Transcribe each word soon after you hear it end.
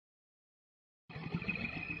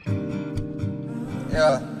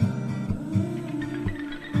Yeah.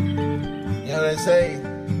 You know what they say?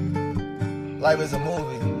 Life is a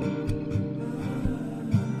movie.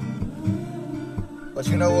 But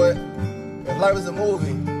you know what? If life is a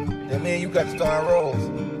movie, then me and you got to star in roles.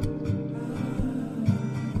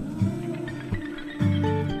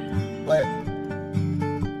 But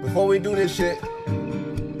before we do this shit,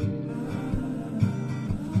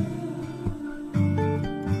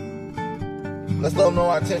 let's let them know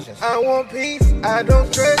our intentions. I want peace, I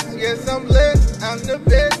don't stress. Yes, I'm blessed, I'm the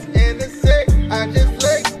best in the sex. I just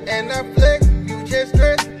flex and I flex. You just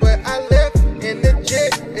stress, but I left in the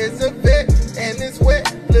jet. It's a vet and it's wet.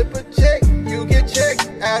 Flip a check, you get checked.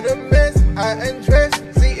 Out of mess, I undress.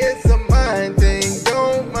 See, it's a mind thing,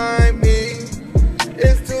 don't mind me.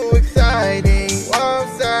 It's too exciting,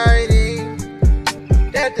 one-siding.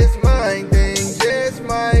 That this mind thing just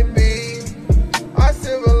might be our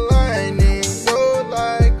silver lining, so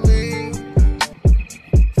likely.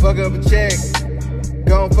 Fuck up a check.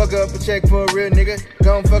 Gon' fuck up a check for a real nigga.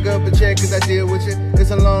 Gon' fuck up a check cause I deal with you.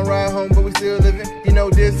 It's a long ride home but we still living. You know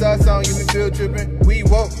this our song, you can feel tripping. We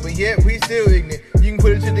woke but yet we still ignorant. You can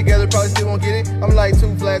put it shit together, probably still won't get it. I'm like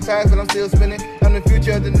 2 flat tires but I'm still spinning. I'm the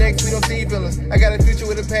future of the next, we don't see feelings. I got a future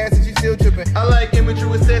with a past and she still tripping. I like imagery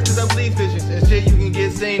with sex cause I believe visions. And shit you can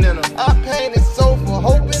get seen in them. I painted sofa,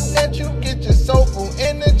 hoping that you get your soulful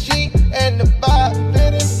energy and the vibe.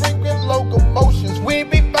 Fitting frequent locomotions. We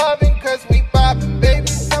be bobbing cause we bobbing, baby.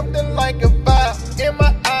 Something like a vibe in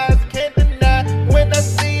my eyes, can't deny. When I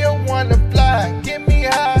see you wanna fly, get me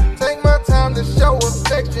high. Take my time to show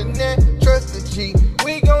affection and trust the G.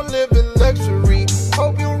 We gon' live in luxury.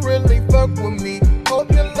 Hope you really fuck with me.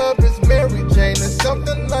 Hope your love is Mary Jane or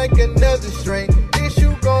something like another strain. This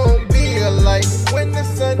you gon' be a light when the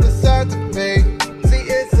sun decides to fade. See,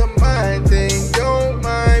 it's a mind thing, don't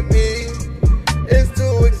mind me. It's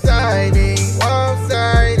too exciting,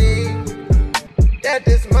 one-siding. That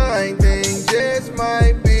this mind thing just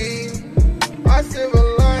might be our silver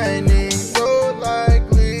lining, so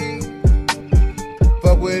likely.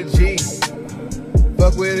 Fuck with a G,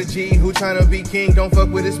 fuck with a G. Who tryna be king, don't fuck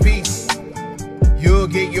with his peace. You'll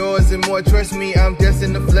get yours and more, trust me, I'm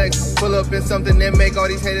destined to flex. Pull up in something that make all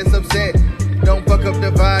these haters upset. Don't fuck up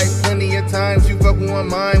the vibe, plenty of times you fuck with one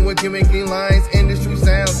mind with gimmicky lines, industry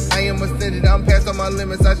sounds. I am ascended, I'm past all my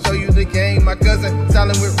limits, I show you the game. My cousin,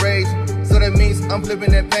 silent with rage, so that means I'm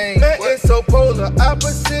flipping that pain. Man, it's so polar,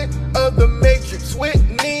 opposite of the Matrix. With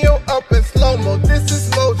Neo up in slow-mo, this is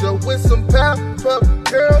Mojo with some pop-up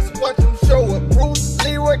girls, watch them show up. Bruce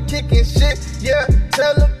Leroy kicking shit, yeah,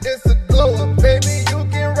 tell them it's a glow-up. Baby, you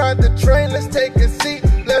can ride the train, let's take a seat,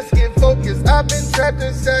 let's get focused. I've been trapped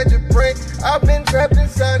inside your brain, I've been trapped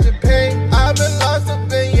inside your pain. I've been lost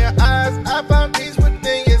up in your eyes, I found peace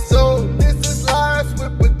within your soul. This is lies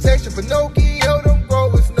with protection, Pinocchio don't grow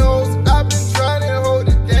his nose. I've been trying to hold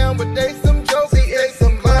it down, but they some jokes. See, it's a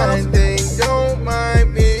mind thing, don't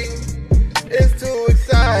mind me. It's too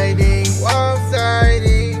exciting,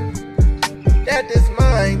 one-siding. That this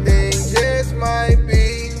mind thing just might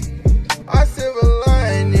be our silver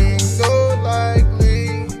lining, so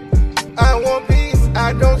likely. I want peace,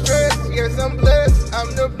 I don't stress. Yes, I'm blessed,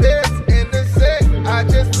 I'm the best in the set. I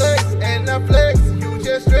just flex and I flex. You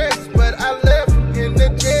just stress, but I left in the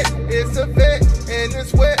jet. It's a vet and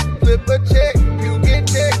it's wet. Flip a check.